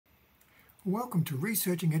Welcome to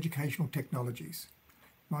Researching Educational Technologies.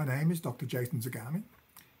 My name is Dr. Jason Zagami,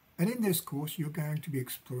 and in this course you're going to be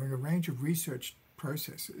exploring a range of research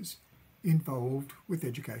processes involved with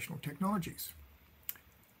educational technologies.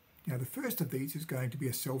 Now, the first of these is going to be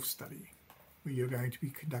a self-study, where you're going to be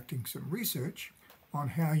conducting some research on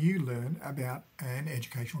how you learn about an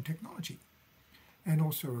educational technology and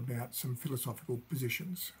also about some philosophical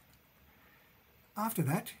positions. After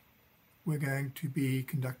that, we're going to be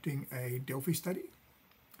conducting a Delphi study,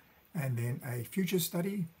 and then a future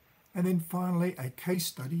study, and then finally a case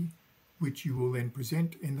study, which you will then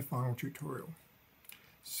present in the final tutorial.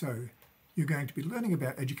 So you're going to be learning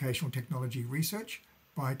about educational technology research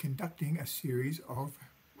by conducting a series of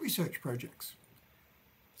research projects.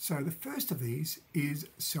 So the first of these is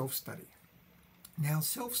self-study. Now,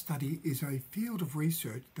 self-study is a field of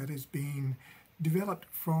research that has been developed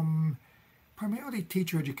from primarily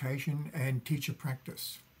teacher education and teacher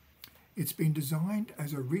practice. It's been designed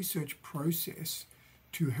as a research process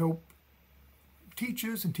to help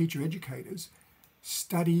teachers and teacher educators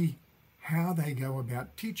study how they go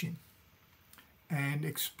about teaching and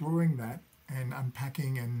exploring that and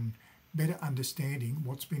unpacking and better understanding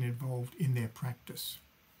what's been involved in their practice.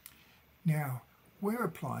 Now, we're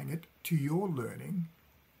applying it to your learning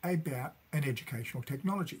about an educational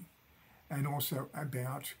technology and also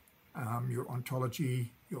about your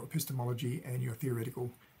ontology, your epistemology, and your theoretical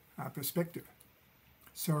perspective.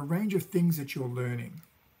 So a range of things that you're learning.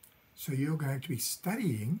 So you're going to be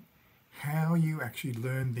studying how you actually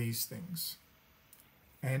learn these things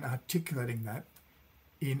and articulating that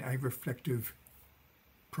in a reflective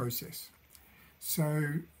process.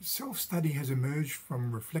 So self-study has emerged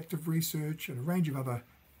from reflective research and a range of other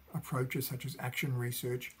approaches such as action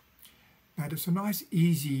research, but it's a nice,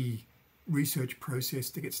 easy research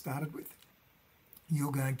process to get started with.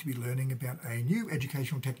 You're going to be learning about a new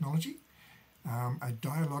educational technology, a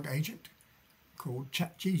dialogue agent called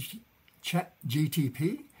ChatGTP.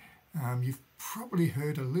 You've probably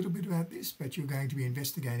heard a little bit about this, but you're going to be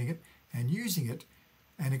investigating it and using it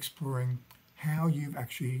and exploring how you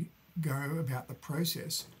actually go about the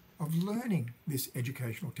process of learning this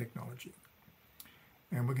educational technology.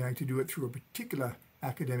 And we're going to do it through a particular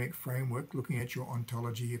academic framework looking at your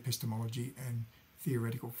ontology, epistemology, and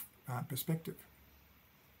theoretical perspective.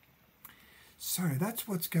 So that's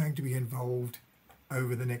what's going to be involved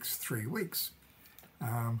over the next 3 weeks.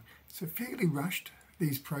 So fairly rushed,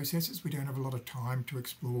 these processes. We don't have a lot of time to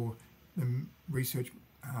explore the research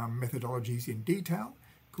methodologies in detail.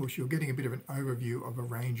 Of course, you're getting a bit of an overview of a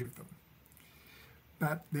range of them.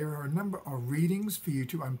 But there are a number of readings for you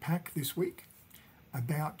to unpack this week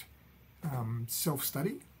about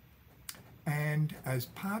self-study, and as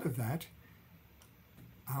part of that,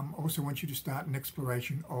 also want you to start an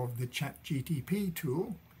exploration of the ChatGTP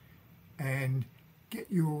tool and get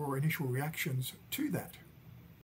your initial reactions to that.